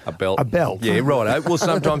belt? A belt. A belt. Yeah, right. Well,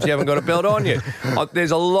 sometimes you haven't got a belt on you.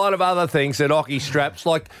 There's a lot of other things that Ocky straps,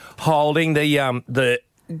 like holding the.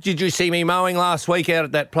 Did you see me mowing last week out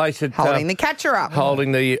at that place? Holding the catcher up.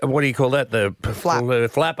 Holding the, what do you call that? The flap. The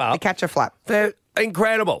flap up. The catcher flap. They're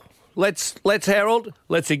incredible. Let's herald.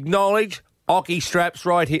 Let's acknowledge Ocky straps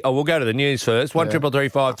right here. Oh, we'll go to the news first.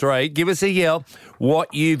 133353. Give us a yell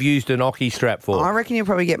what you've used an Ocky strap for. I reckon you'll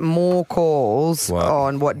probably get more calls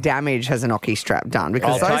on what damage has an Ocky strap done,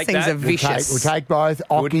 because those things are vicious. We'll take both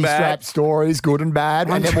Ocky strap stories, good and bad,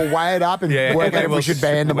 and then we'll weigh it up and work out if we should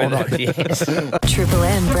ban them or not. Triple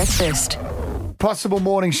M breakfast. Possible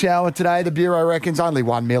morning shower today. The Bureau reckons only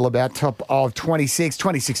 1 mil, about top of 26.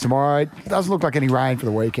 26 tomorrow. Doesn't look like any rain for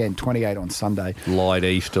the weekend. 28 on Sunday. Light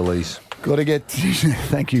easterlies. Got to get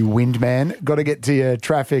thank you, Windman. Got to get to your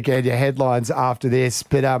traffic and your headlines after this.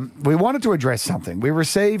 But we wanted to address something. We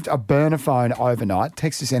received a burner phone overnight.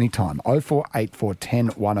 Text us anytime. 048410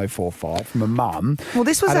 1045 from a mum. Well,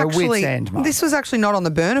 this was actually not on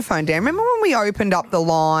the burner phone, Dan. Remember when we opened up the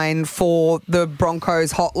line for the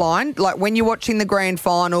Broncos hotline? Like when you're watching the grand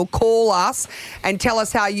final, call us and tell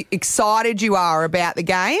us how excited you are about the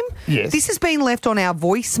game. Yes. This has been left on our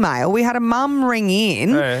voicemail. We had a mum ring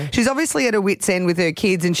in. Yeah. She's obviously at her wit's end with her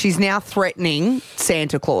kids, and she's now threatening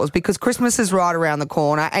Santa Claus because Christmas is right around the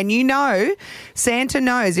corner, and Santa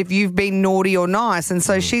knows if you've been naughty or nice, and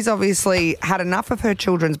so she's obviously had enough of her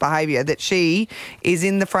children's behaviour that she is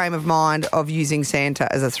in the frame of mind of using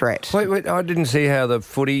Santa as a threat. Wait, I didn't see how the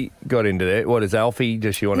footy got into that. What is Alfie?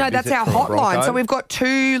 Does she want to No, that's our hotline. So we've got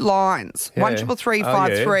two lines.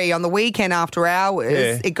 133353 on the weekend after hours.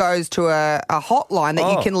 Yeah. It goes to a hotline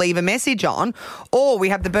that you can leave a message on, or we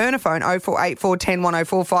have the burner phone phone 0484 10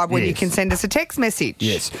 1045 when you can send us a text message.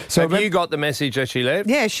 Yes. So have you got the message that she left?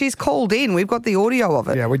 Yeah, she's called in. We've got the audio of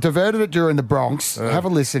it. Yeah, we diverted it during the Bronx. Have a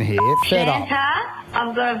listen here. Fed up. Santa,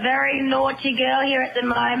 I've got a very naughty girl here at the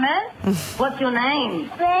moment. What's your name?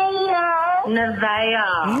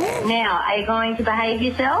 Nevaeh. Now, are you going to behave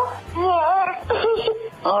yourself? Yeah.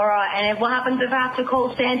 All right, and what happens if I have to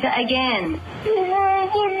call Santa again?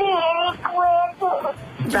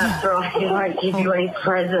 That's right, he won't give you any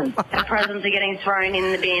presents. Our presents are getting thrown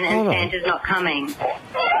in the bin and Santa's not coming.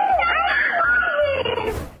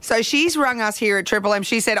 So she's rung us here at Triple M.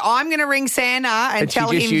 She said, I'm going to ring Santa and tell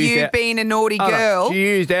him you've been a naughty girl. She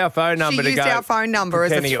used our phone number She used our phone number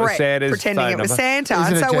as a threat, pretending it was Santa.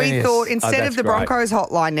 And so we thought, instead of the Broncos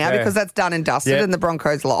hotline now, because that's done and dusted and the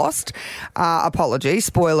Broncos lost, apologies,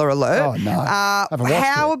 spoiler alert. Oh, no.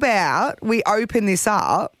 How about we open this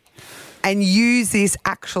up and use this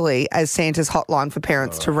actually as Santa's hotline for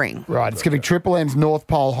parents to ring? Right, it's going to be Triple M's North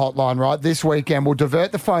Pole hotline, right, this weekend. We'll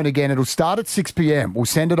divert the phone again. It'll start at 6 p.m. We'll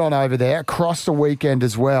send it on over there across the weekend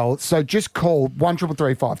as well. So just call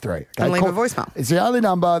 133353. Okay? And leave a voicemail. It's the only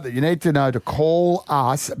number that you need to know to call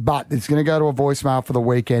us, but it's going to go to a voicemail for the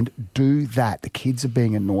weekend. Do that. The kids are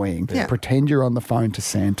being annoying. Yeah. Pretend you're on the phone to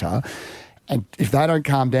Santa. And if they don't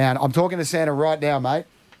calm down, I'm talking to Santa right now, mate.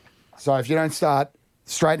 So if you don't start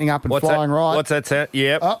straightening up and flying right. What's that, Santa?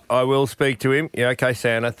 Yep, I will speak to him. Yeah, okay,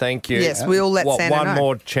 Santa, thank you. Yes, we'll let Santa know. One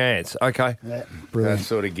more chance. Okay. Yeah, brilliant. That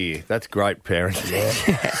sort of gear. That's great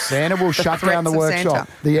parenting. Santa will shut down the workshop.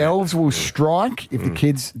 The elves will strike if the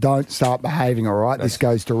kids don't start behaving, all right? This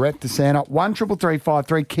goes direct to Santa.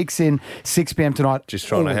 133353 kicks in 6 p.m. tonight. Just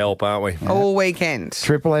trying to help, aren't we? All weekend.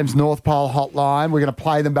 Triple M's North Pole hotline. We're going to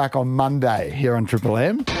play them back on Monday here on Triple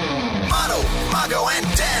M. Muddle, Muggo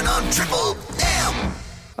and Dan on Triple M.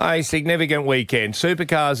 A significant weekend.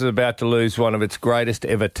 Supercars is about to lose one of its greatest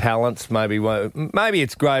ever talents, maybe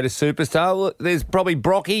its greatest superstar. There's probably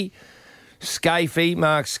Brocky, Scafey,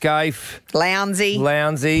 Mark Scaife,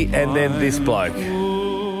 Lounsey, and then this bloke.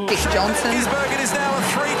 Dick Johnson. Gisbergen is now a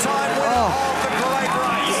three-time winner of the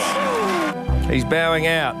Great Race. He's bowing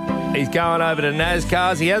out. He's going over to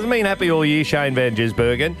NASCARs. He hasn't been happy all year, Shane Van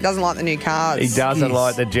Gisbergen. Doesn't like the new cars. He doesn't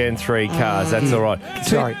like the Gen 3 cars. That's all right.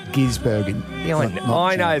 Sorry, Gisbergen. Yeah,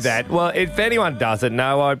 I know that. Well, if anyone doesn't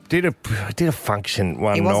know, I did a function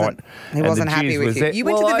one night. He wasn't happy with you. You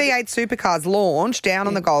went to the V8 Supercars launch down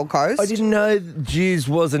on the Gold Coast. I didn't know Jizz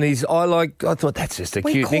wasn't his. I thought that's just a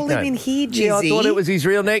cute nickname. We call him in here, Jizzy. Yeah, I thought it was his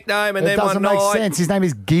real nickname, and it then doesn't one make night, sense. His name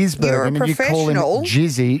is Gisbergen, You're a and you call him professional.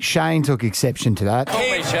 Jizzy. Shane took exception to that. Call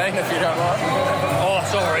me Shane if you don't mind. Oh,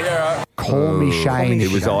 sorry. Yeah, right. Call me Shane.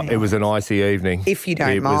 It was an icy evening. If you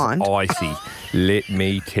don't mind. It was icy. Let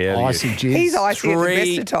me tell you. Icy Jizz. He's icy at the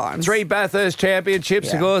best of times. 3 Bathurst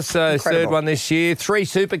championships, of course. Third one this year. 3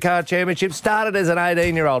 supercar championships. Started as an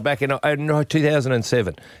 18-year-old back in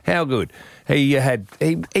 2007. How good. He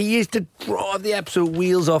used to drive the absolute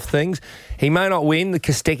wheels off things. He may not win. The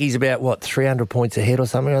Kostecki's about, 300 points ahead or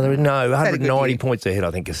something? No, 190 points ahead,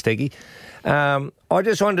 I think, Kostecki. I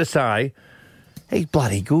just wanted to say, he's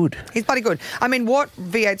bloody good. He's bloody good. I mean, what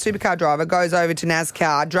V8 supercar driver goes over to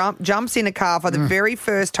NASCAR, jumps in a car for the very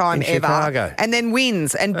first time In ever, Chicago. and then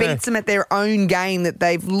wins and beats them at their own game that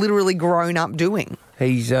they've literally grown up doing?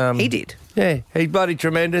 He did. Yeah, he's bloody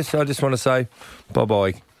tremendous. I just want to say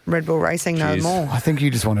bye-bye. Red Bull Racing no more. I think you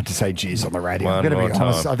just wanted to say jizz on the radio. One I'm going more to be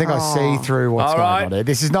honest. time. I think I see through what's going on here.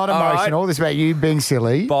 This is not emotional. This is about you being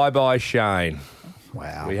silly. Bye-bye, Shane.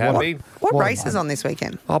 Wow. We happy? What race is on this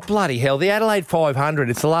weekend? Oh, bloody hell. The Adelaide 500.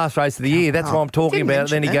 It's the last race of the year. That's what I'm talking about.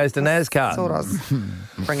 Then he goes to NASCAR. Thought I was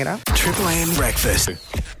bring it up. Triple M Breakfast.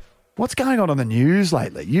 What's going on in the news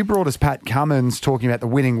lately? You brought us Pat Cummins talking about the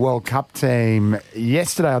winning World Cup team.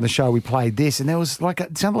 Yesterday on the show we played this, and there was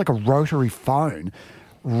it sounded like a rotary phone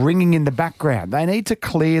ringing in the background. They need to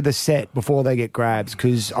clear the set before they get grabs,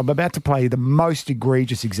 because I'm about to play the most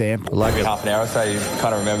egregious example. Like half an hour or so, you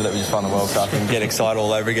kind of remember that we just won the World Cup and get excited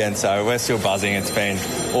all over again. So we're still buzzing. It's been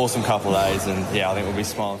an awesome couple of days, and I think we'll be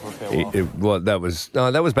smiling for a fair while. That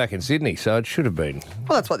was back in Sydney, so it should have been.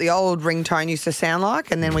 Well, that's what the old ringtone used to sound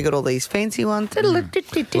like, and then we got all these fancy ones.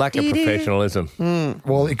 Lack of professionalism.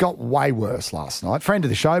 Well, it got way worse last night. Friend of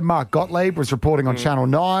the show, Mark Gottlieb, was reporting on Channel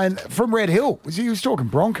 9 from Red Hill. He was talking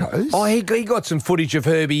Broncos. Oh, he got some footage of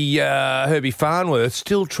Herbie Farnworth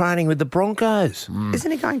still training with the Broncos.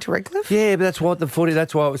 Isn't he going to Redcliffe? Yeah, but that's why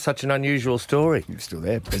it was such an unusual story. He's still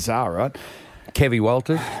there. Bizarre, right? Kevy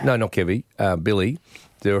Walters. No, not Kevy. Billy.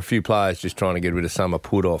 There are a few players just trying to get rid of summer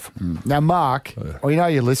put off. Now, Mark, you know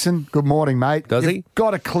you listen. Good morning, mate. Does he? You've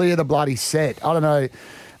got to clear the bloody set. I don't know.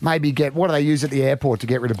 maybe get, what do they use at the airport to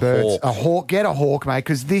get rid of birds? A hawk. Get a hawk, mate,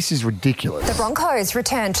 because this is ridiculous. The Broncos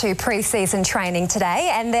returned to pre-season training today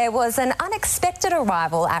and there was an unexpected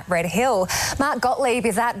arrival at Red Hill. Mark Gottlieb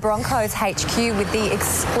is at Broncos HQ with the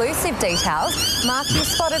exclusive details. Mark, you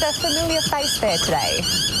spotted a familiar face there today.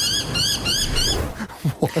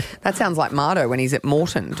 That sounds like Mardo when he's at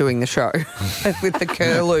Morton doing the show with the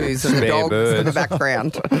curlews and the dogs in the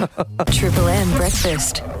background. Triple M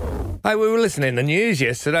Breakfast. Hey, we were listening to the news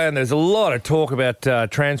yesterday and there's a lot of talk about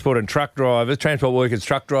transport workers,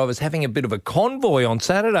 truck drivers having a bit of a convoy on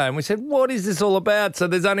Saturday. And we said, what is this all about? So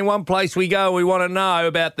there's only one place we go. We want to know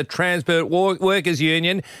about the Transport Workers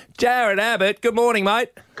Union. Jared Abbott, good morning, mate.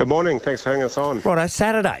 Good morning. Thanks for having us on. Righto,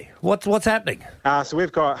 Saturday. What's happening? So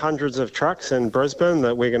we've got hundreds of trucks in Brisbane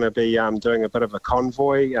that we're going to be doing a bit of a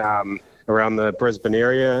convoy around the Brisbane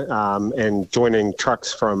area and joining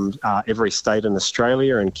trucks from every state in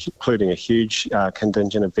Australia, including a huge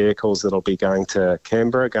contingent of vehicles that'll be going to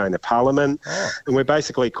Canberra, going to Parliament. And we're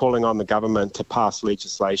basically calling on the government to pass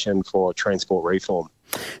legislation for transport reform.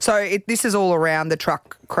 So this is all around the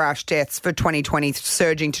truck crash deaths for 2020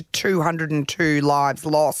 surging to 202 lives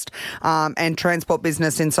lost and transport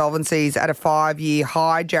business insolvencies at a 5-year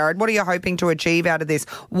high. Jared, what are you hoping to achieve out of this?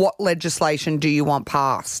 What legislation do you want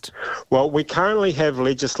passed? Well, we currently have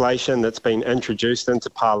legislation that's been introduced into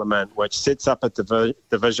Parliament which sets up a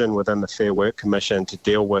division within the Fair Work Commission to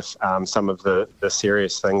deal with some of the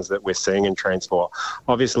serious things that we're seeing in transport.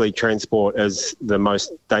 Obviously, transport is the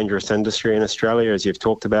most dangerous industry in Australia, as you've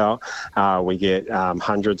talked about. We get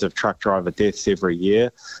hundreds of truck driver deaths every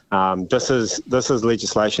year. This is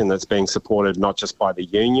legislation that's being supported not just by the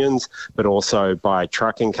unions, but also by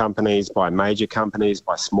trucking companies, by major companies,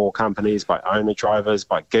 by small companies, by owner drivers,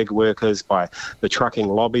 by gig workers, by the trucking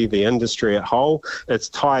lobby, the industry at whole. It's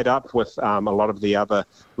tied up with a lot of the other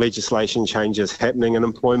legislation changes happening in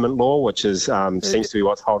employment law, which is seems to be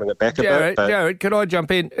what's holding it back a bit. Jared, can I jump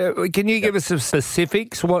in? Can you give us some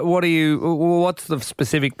specifics? What's the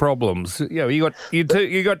specific problems?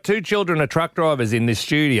 You got two children of truck drivers in this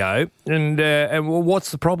studio, and what's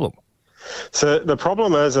the problem? So the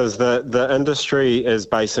problem is that the industry is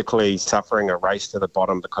basically suffering a race to the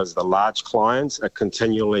bottom because the large clients are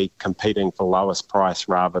continually competing for lowest price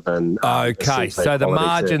rather than okay. So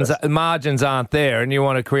the margins aren't there, and you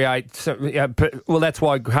want to create. That's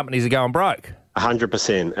why companies are going broke.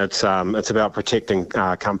 100%. It's about protecting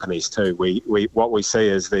companies too. What we see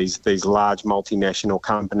is these large multinational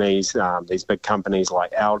companies, these big companies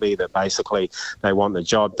like Aldi, that basically they want the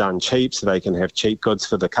job done cheap so they can have cheap goods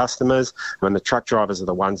for the customers. And the truck drivers are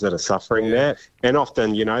the ones that are suffering that. And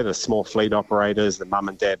often, the small fleet operators, the mum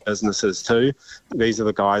and dad businesses too. These are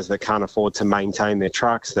the guys that can't afford to maintain their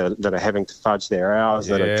trucks, that are having to fudge their hours,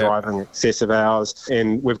 that are driving excessive hours.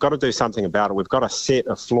 And we've got to do something about it. We've got to set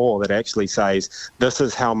a floor that actually says, this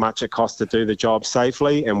is how much it costs to do the job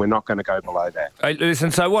safely, and we're not going to go below that. Hey,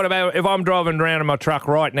 listen, so what about if I'm driving around in my truck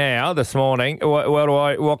right now this morning,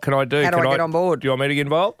 what can I do? How do I get on board? Do you want me to get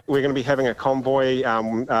involved? We're going to be having a convoy.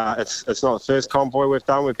 It's not the first convoy we've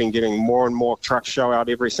done. We've been getting more and more trucks show out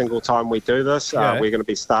every single time we do this. We're going to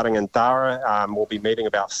be starting in Dara. We'll be meeting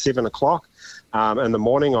about 7 o'clock. In the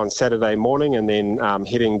morning on Saturday morning, and then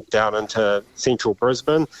heading down into central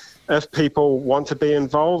Brisbane. If people want to be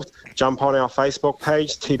involved, jump on our Facebook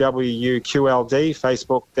page, TWUQLD,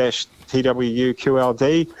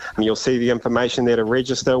 Facebook-TWUQLD, and you'll see the information there to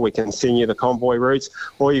register. We can send you the convoy routes.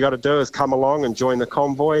 All you got to do is come along and join the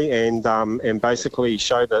convoy and basically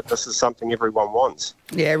show that this is something everyone wants.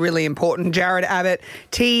 Yeah, really important. Jared Abbott,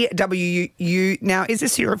 TWU. Now, is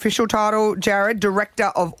this your official title, Jared?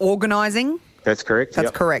 Director of Organising? That's correct.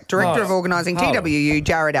 That's correct. Director of Organising, TWU,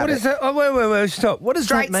 Jared Abbott. What is that? Wait, stop. What does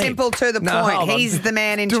Straight, that mean? simple, to the point. He's the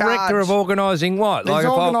man in charge. Director of organising what? He's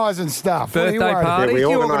organising stuff. Birthday parties? Yeah,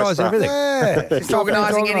 you organise everything. Yeah. Just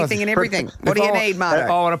organising anything and everything. What do you need, Mardo? I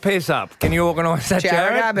want to piss up. Can you organise that,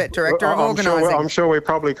 Jared Abbott, Director of Organising. I'm sure we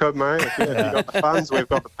probably could, mate. If you've got the funds, we've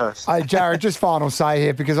got the piss. Hey, Jared, just final say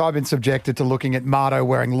here, because I've been subjected to looking at Mardo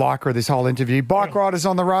wearing lycra this whole interview. Bike riders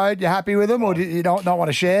on the road, you happy with them, or do you not want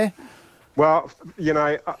to share? Well,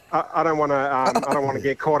 I don't want to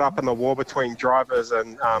get caught up in the war between drivers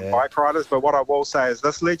and bike riders. But what I will say is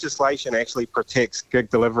this legislation actually protects gig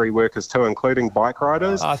delivery workers too, including bike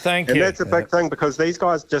riders. Thank you. And that's a big thing because these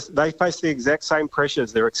guys they face the exact same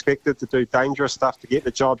pressures. They're expected to do dangerous stuff to get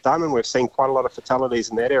the job done, and we've seen quite a lot of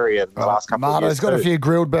fatalities in that area in the last couple of years. Mardo's got a few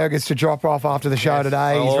grilled burgers to drop off after the show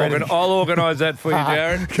today. I'll organise that for you,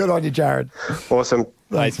 Jared. Good on you, Jared. Awesome.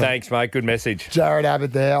 Thanks, mate. Good message. Jared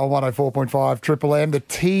Abbott there on 104.5 Triple M, the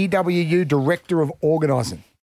TWU Director of Organising.